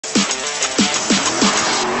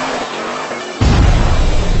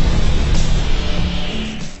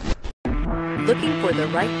Looking for the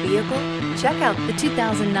right vehicle? Check out the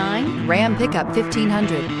 2009 Ram Pickup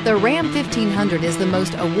 1500. The Ram 1500 is the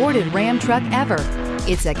most awarded Ram truck ever.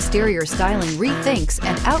 Its exterior styling rethinks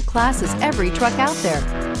and outclasses every truck out there.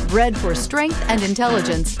 Bred for strength and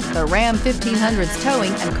intelligence, the Ram 1500's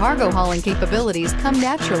towing and cargo hauling capabilities come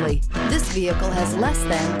naturally. This vehicle has less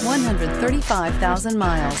than 135,000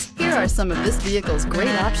 miles. Here are some of this vehicle's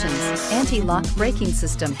great options: anti-lock braking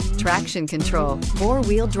system, traction control,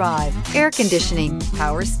 four-wheel drive, air conditioning,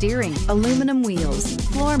 power steering, aluminum wheels,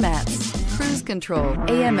 floor mats, cruise control,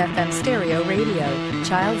 AM/FM stereo radio,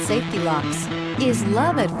 child safety locks. Is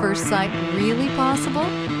love at first sight really possible?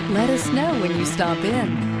 Let us know when you stop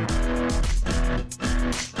in.